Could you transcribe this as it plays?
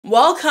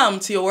Welcome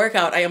to your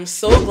workout. I am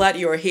so glad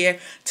you're here.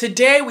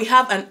 Today we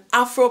have an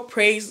Afro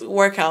Praise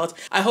workout.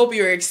 I hope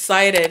you're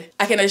excited.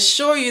 I can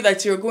assure you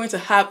that you're going to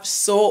have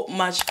so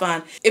much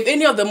fun. If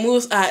any of the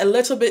moves are a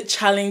little bit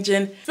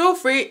challenging, feel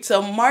free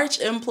to march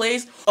in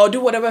place or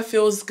do whatever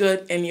feels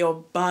good in your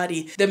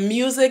body. The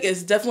music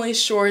is definitely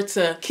sure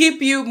to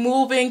keep you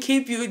moving,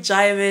 keep you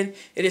jiving.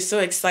 It is so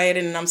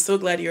exciting and I'm so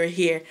glad you're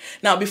here.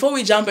 Now, before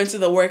we jump into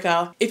the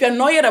workout, if you're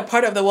not yet a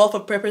part of the Wealth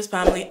of Purpose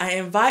family, I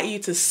invite you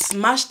to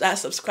smash that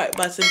subscribe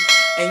button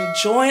and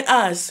join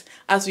us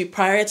as we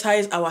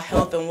prioritize our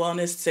health and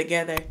wellness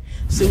together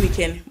so we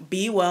can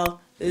be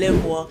well,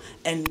 live well,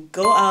 and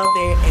go out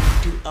there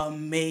and do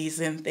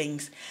amazing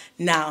things.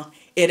 Now,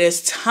 it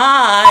is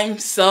time,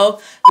 so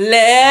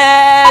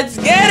let's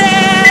get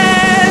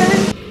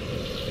it!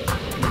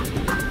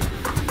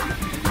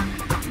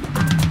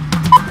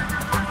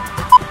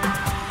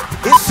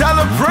 It's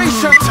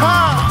celebration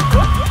time.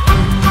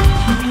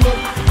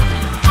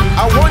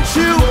 I want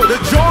you to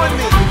join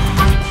me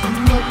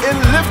in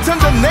lifting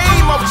the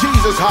name of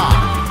Jesus high.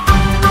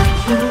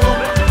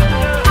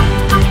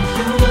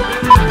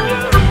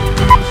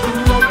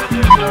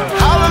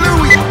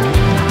 Hallelujah.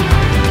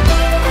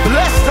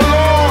 Bless the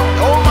Lord,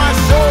 oh my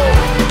soul,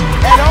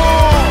 and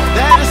all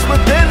that is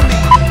within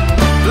me.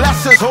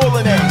 Bless his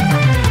holy name.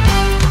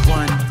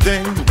 One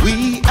thing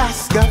we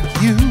ask of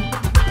you,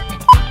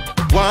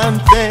 one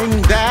thing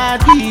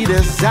that we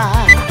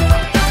desire,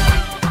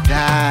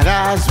 that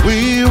as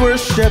we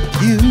worship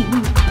you,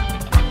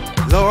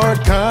 Lord,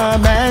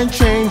 come and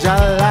change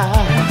our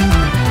lives.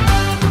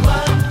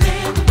 One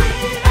thing we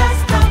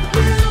ask of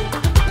you,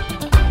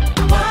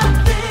 one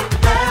thing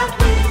that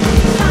we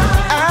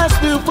desire. As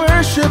we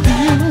worship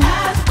you,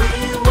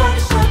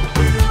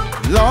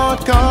 Lord,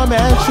 come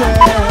and change.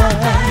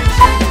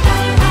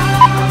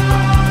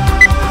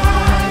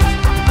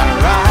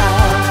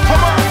 Arise,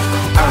 come on,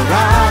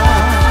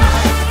 arise,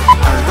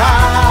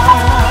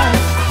 arise,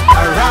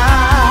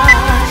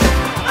 arise,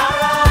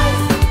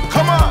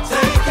 come on.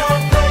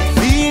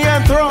 Be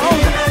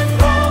enthroned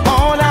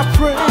on our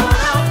praise,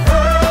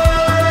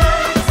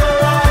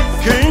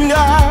 King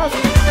of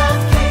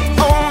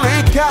only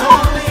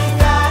God,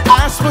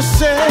 as we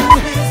sing,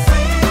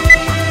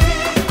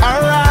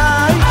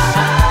 arise.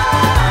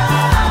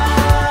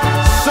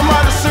 So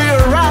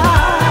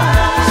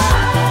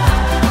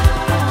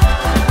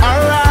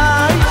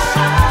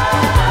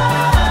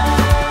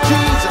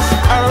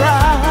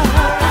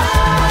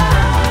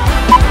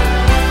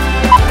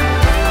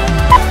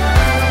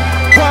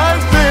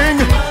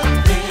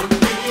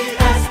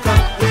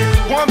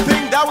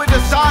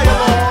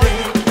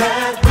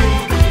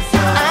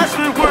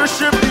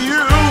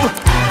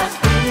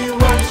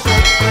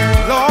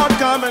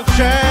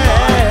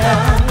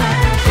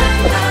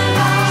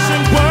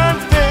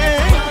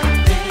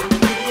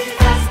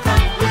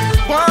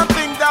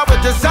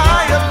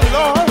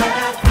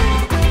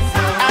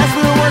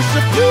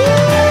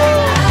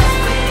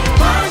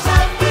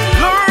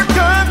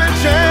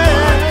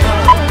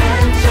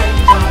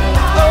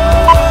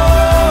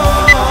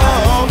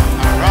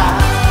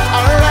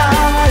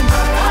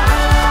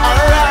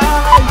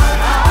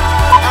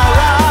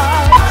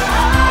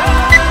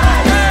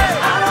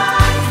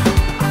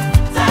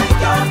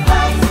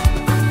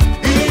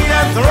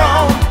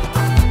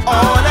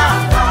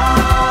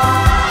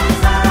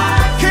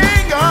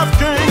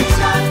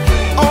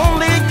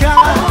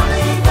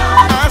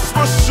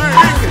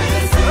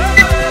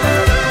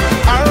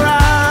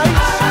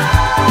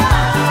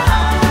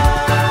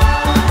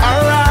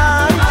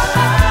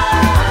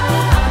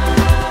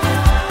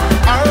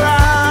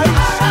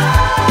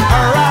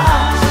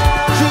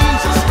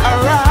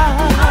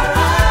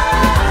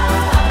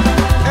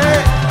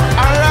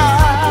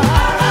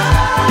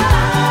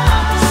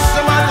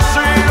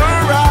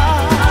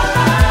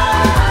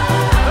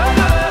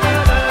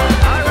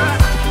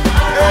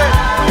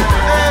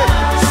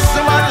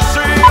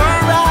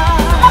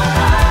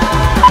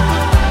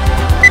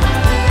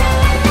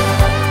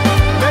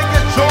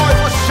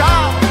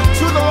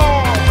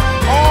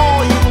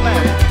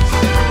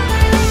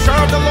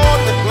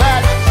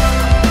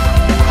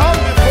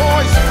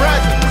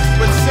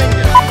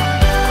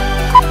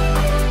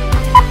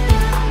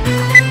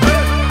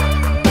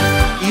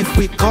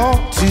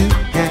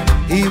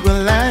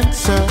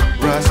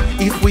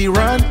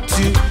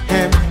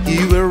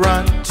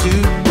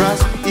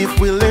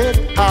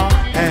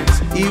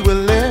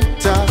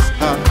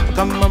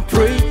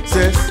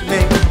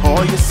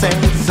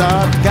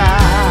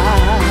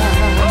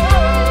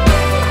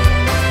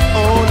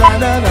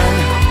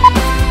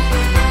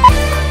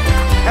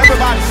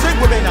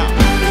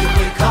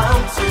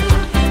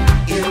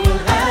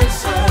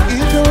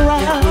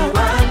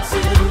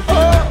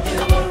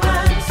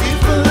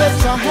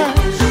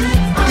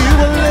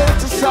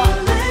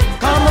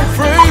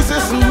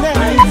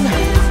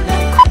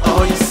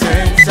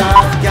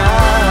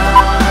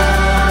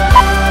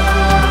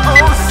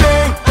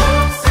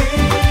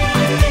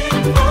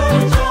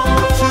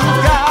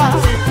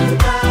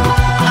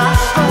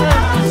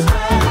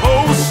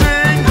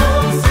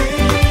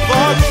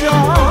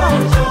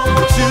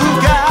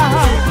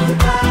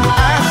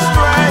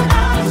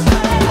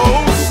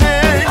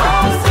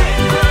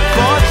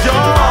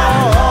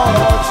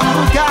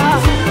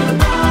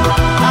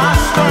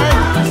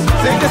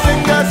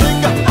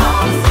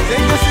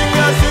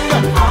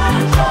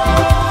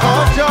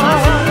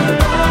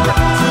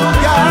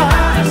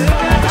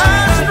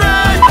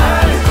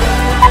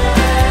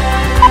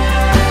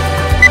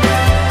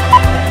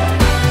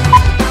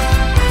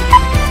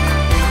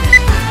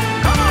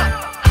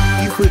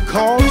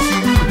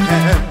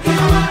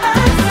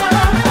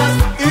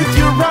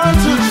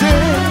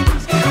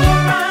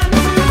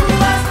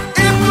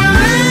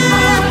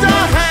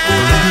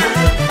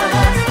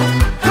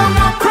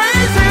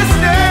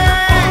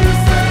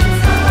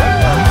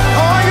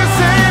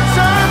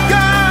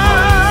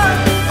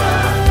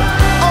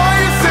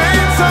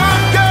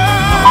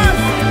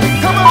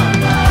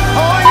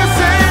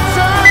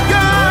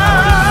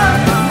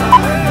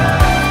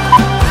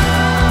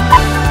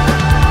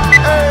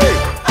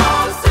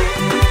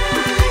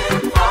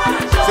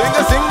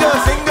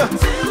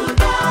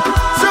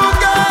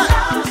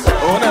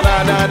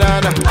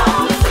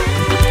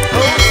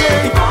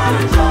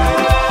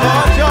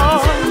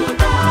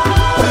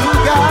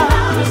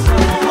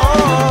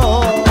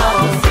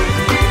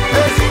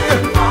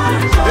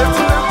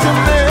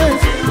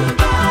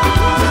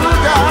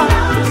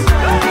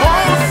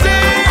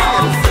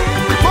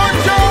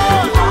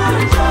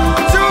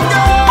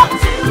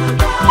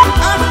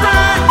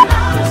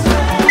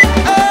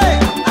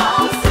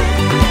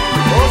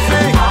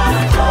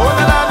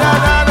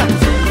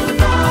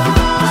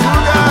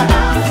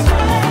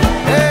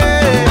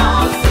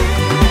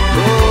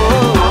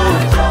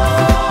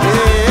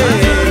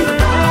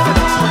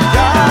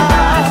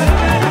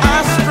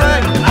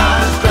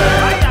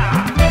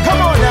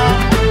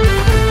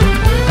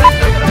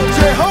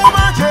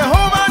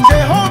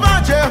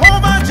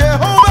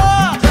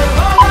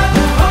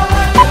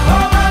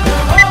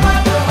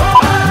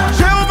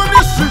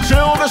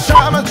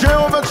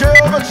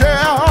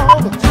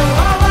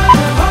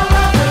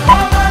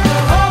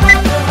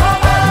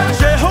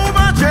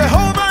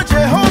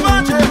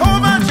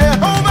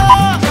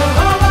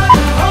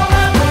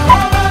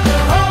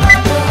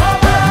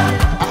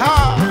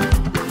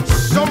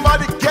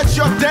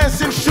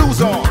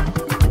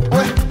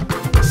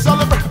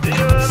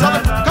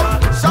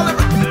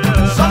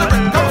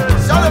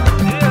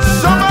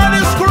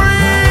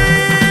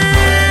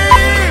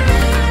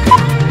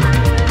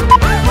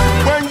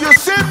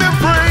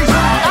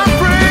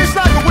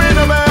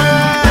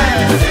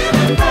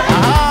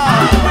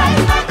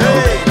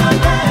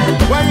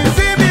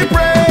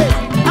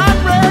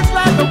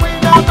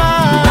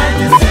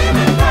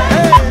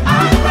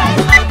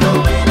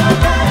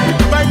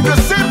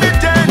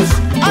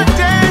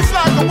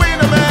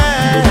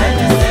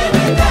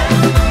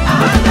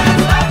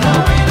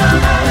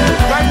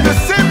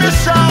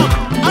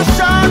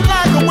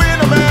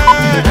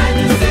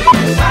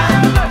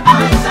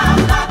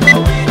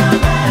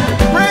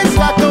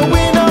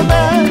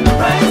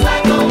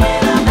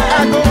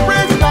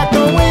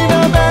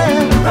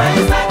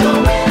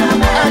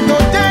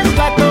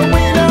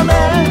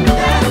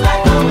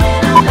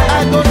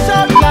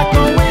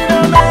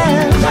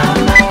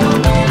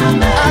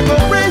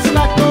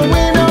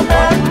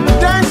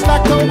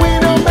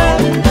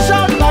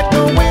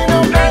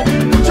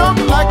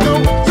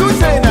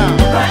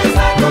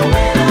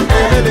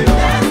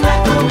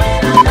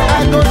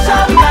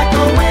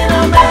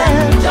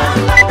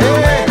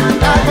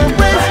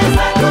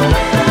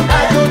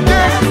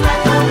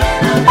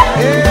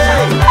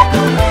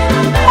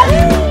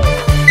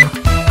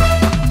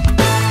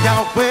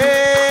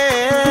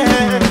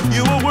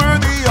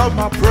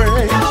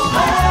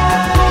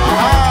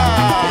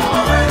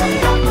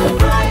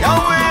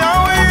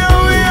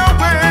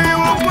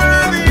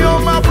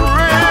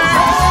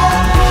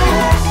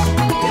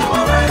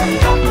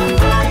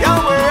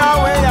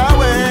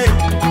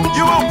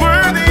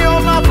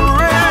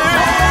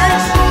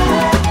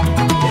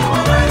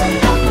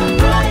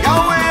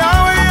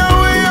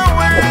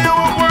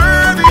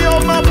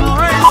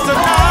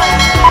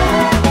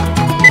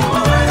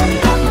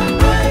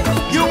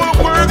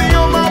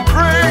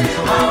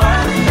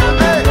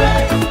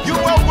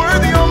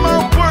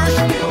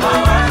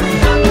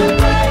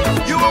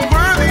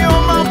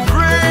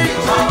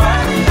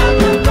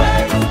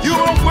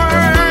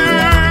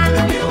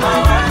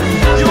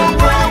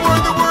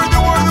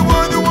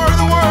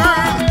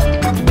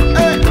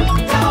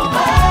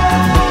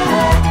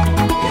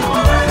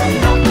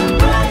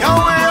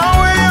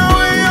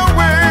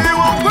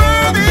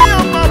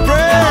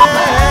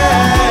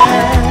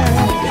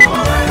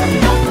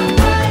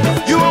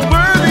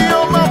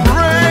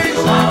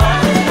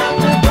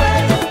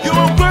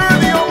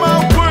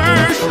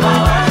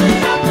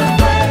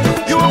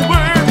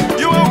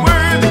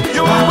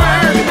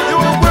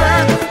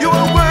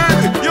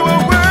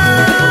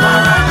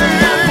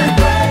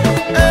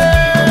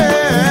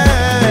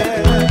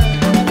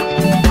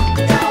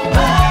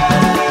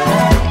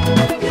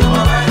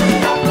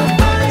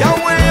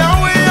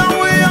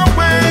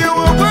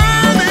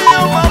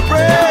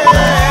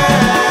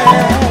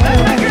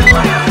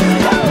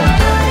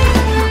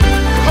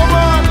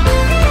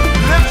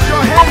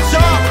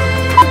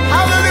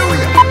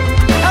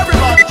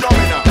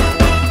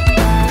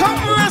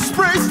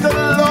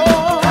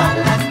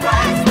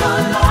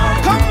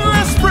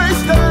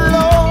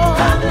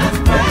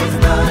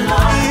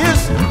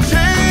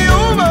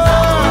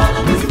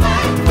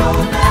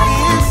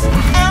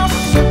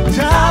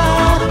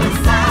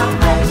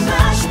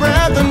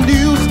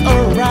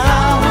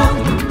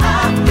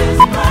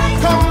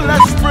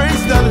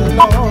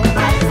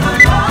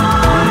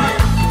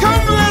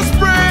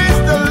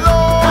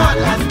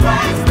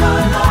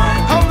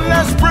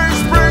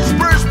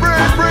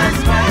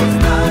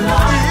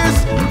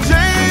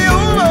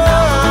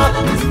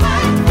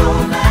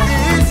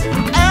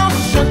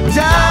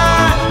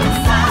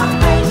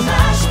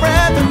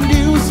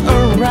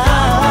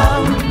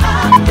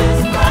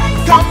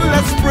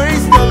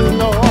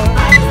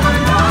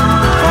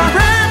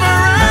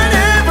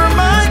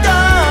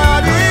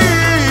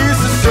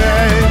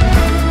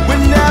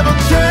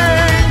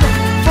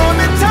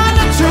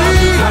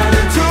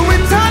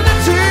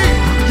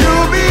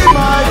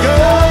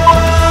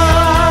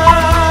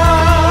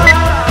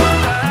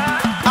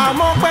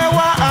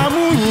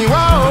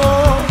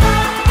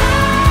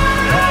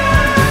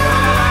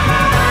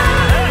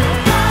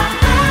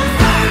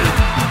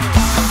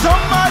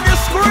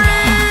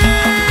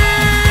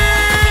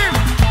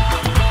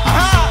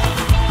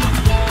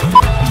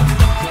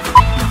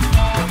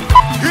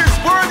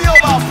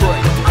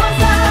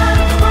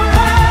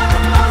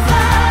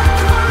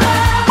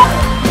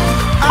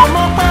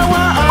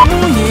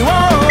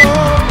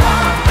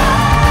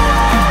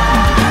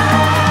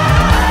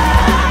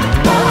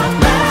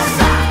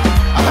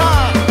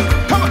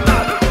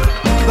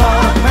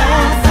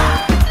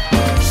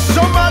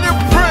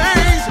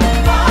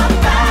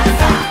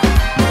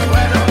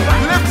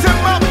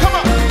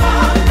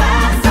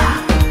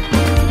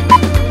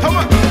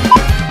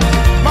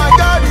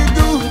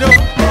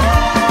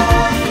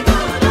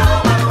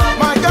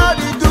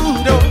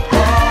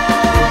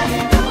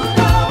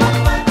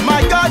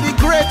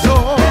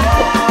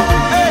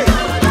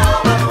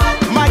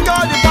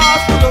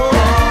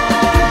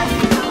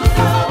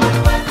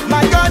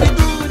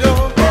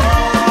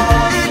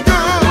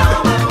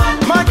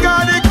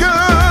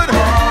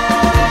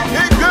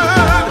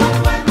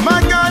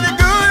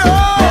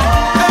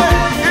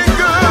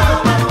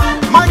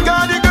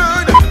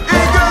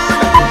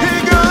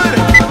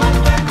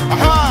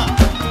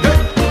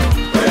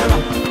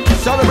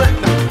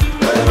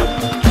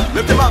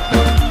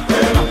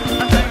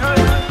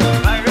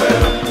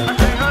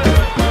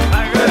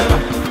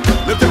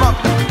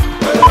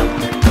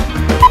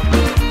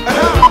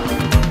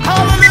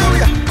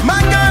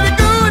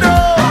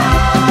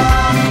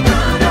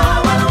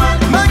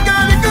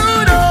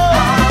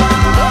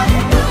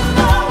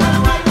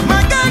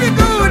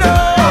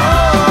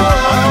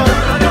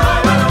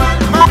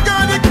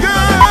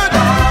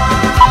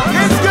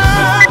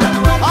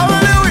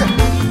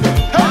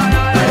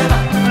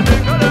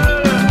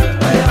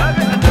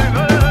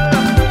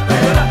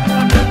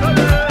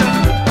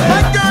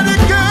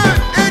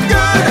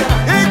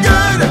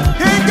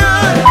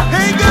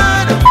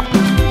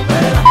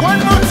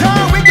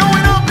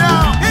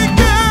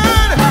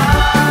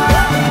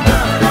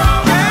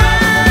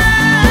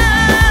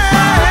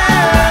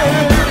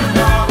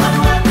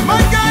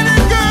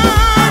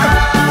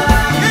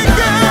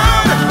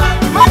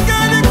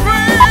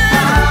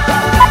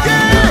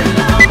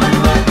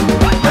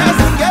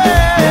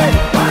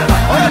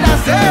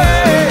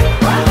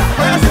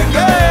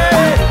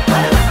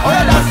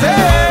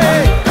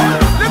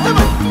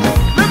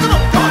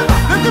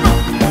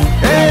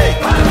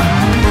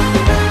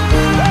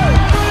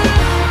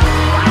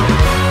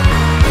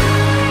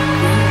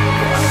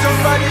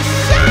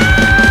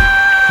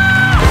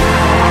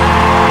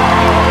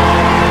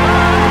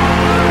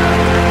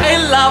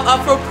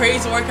Afro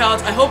Praise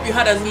Workout. I hope you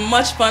had as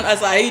much fun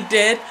as I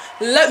did.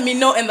 Let me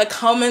know in the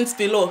comments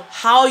below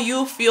how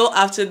you feel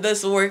after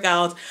this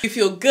workout. Do you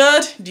feel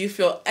good? Do you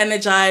feel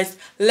energized?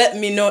 Let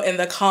me know in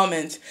the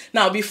comments.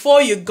 Now,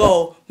 before you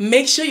go,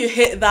 make sure you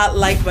hit that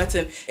like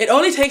button. It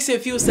only takes you a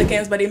few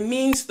seconds, but it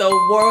means the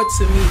world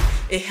to me.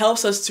 It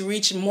helps us to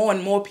reach more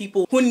and more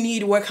people who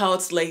need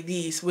workouts like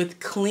these with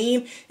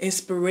clean,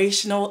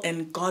 inspirational,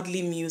 and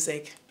godly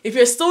music. If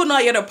you're still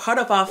not yet a part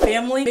of our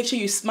family, make sure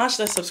you smash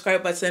that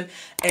subscribe button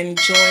and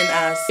join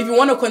us. If you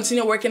want to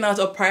continue working out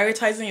or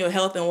prioritizing your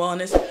health and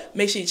wellness,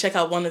 make sure you check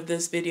out one of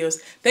these videos.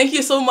 Thank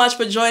you so much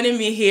for joining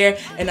me here,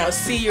 and I'll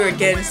see you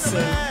again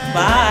soon.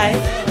 Bye.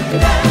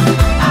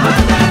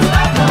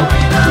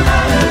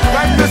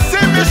 When you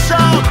see me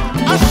shout,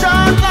 I shout.